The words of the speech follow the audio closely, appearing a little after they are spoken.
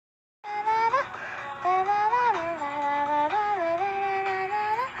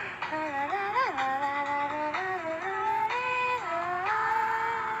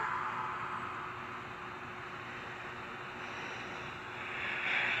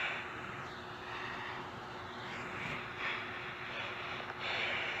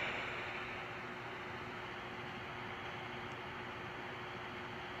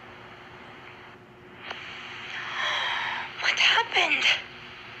happened?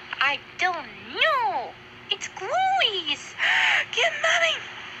 I don't know. It's glowies. Get Mommy.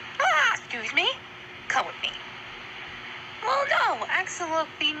 Ah, excuse me. Come with me. Well, no,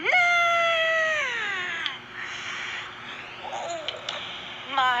 absolutely not. Oh,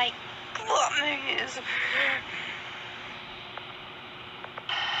 my goodness.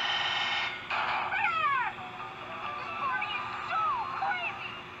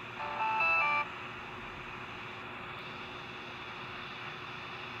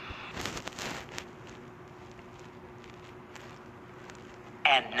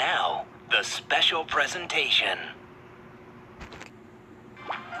 And now, the special presentation.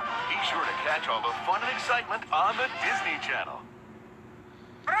 Be sure to catch all the fun and excitement on the Disney Channel.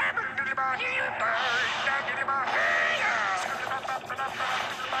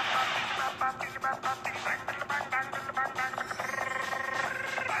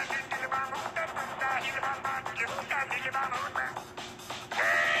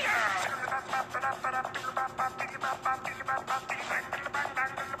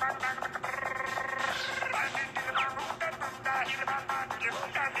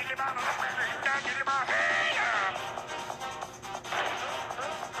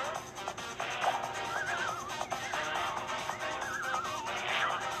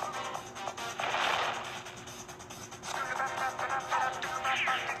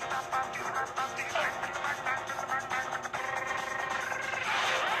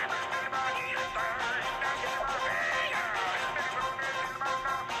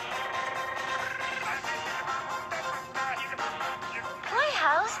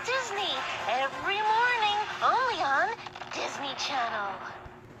 Playhouse Disney, every morning, only on Disney Channel.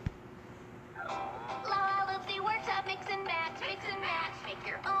 La Loopsy workshop, mix and match, make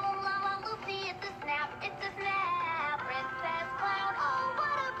your own La Loopsy. It's a snap, Princess Clown, oh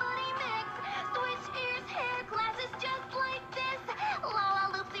what a buddy mix. Switch ears, hair, glasses, just like this. La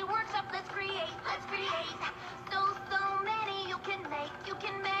Loopsy workshop, let's create. So many you can make.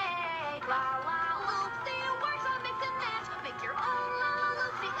 La Loopsy workshop, mix and match, make your own La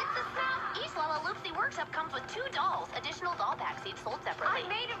Loopsy. It's a snap. Each La Loopsy workshop comes with 2 dolls. Additional doll packs each sold separately. I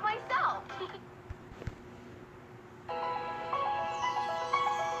made it myself.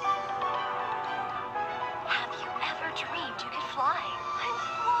 Have you ever dreamed you could fly? I'm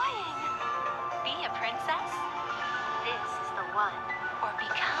flying. Be a princess? This is the one. Or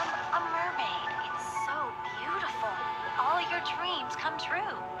become a mermaid. It's so beautiful. All your dreams come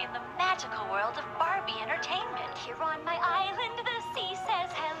true in the magical world of Barbie Entertainment. Here on my island, the sea says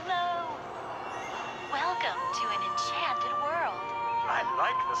hello. Welcome to an enchanted world. I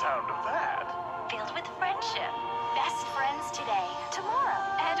like the sound of that. Filled with friendship. Best friends today, tomorrow,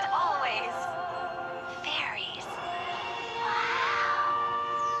 and always. Fairies. Wow.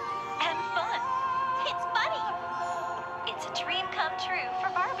 And fun. It's funny. It's a dream come true for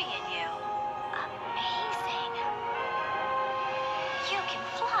Barbie and you. Amazing. You can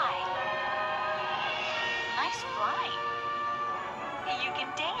fly. Nice flying. You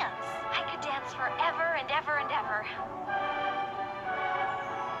can dance. I could dance forever and ever and ever.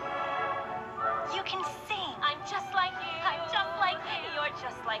 You can sing. I'm just like you. You're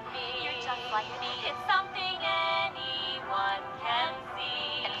just like me. You're just like me. It's something anyone can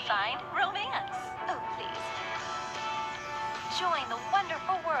see. And find romance. Oh, please. Join the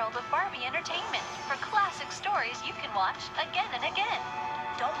wonderful world of Barbie Entertainment for classic stories you can watch again and again.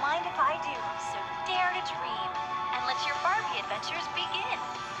 Don't mind if I do, so dare to dream and let your Barbie adventures begin.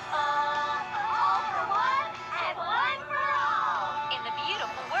 All for one and one for all. In the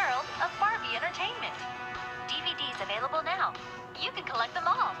beautiful world of Barbie Entertainment. DVDs available now. You can collect them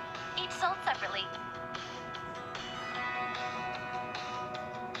all, each sold separately.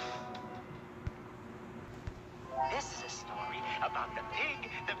 This is a story about the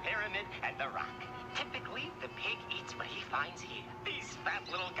pig, the pyramid, and the rock. Typically, the pig eats what he finds here. These fat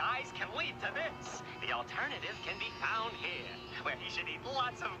little guys can lead to this. The alternative can be found here, where he should eat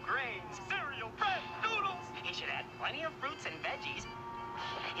lots of grains, cereal, bread, noodles. He should add plenty of fruits and veggies.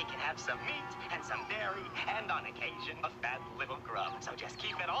 He can have some meat and some dairy, and on occasion, a fat little grub. So just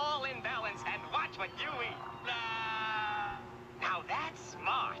keep it all in balance and watch what you eat. Now that's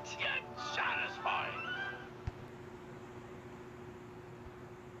smart. Yet satisfying.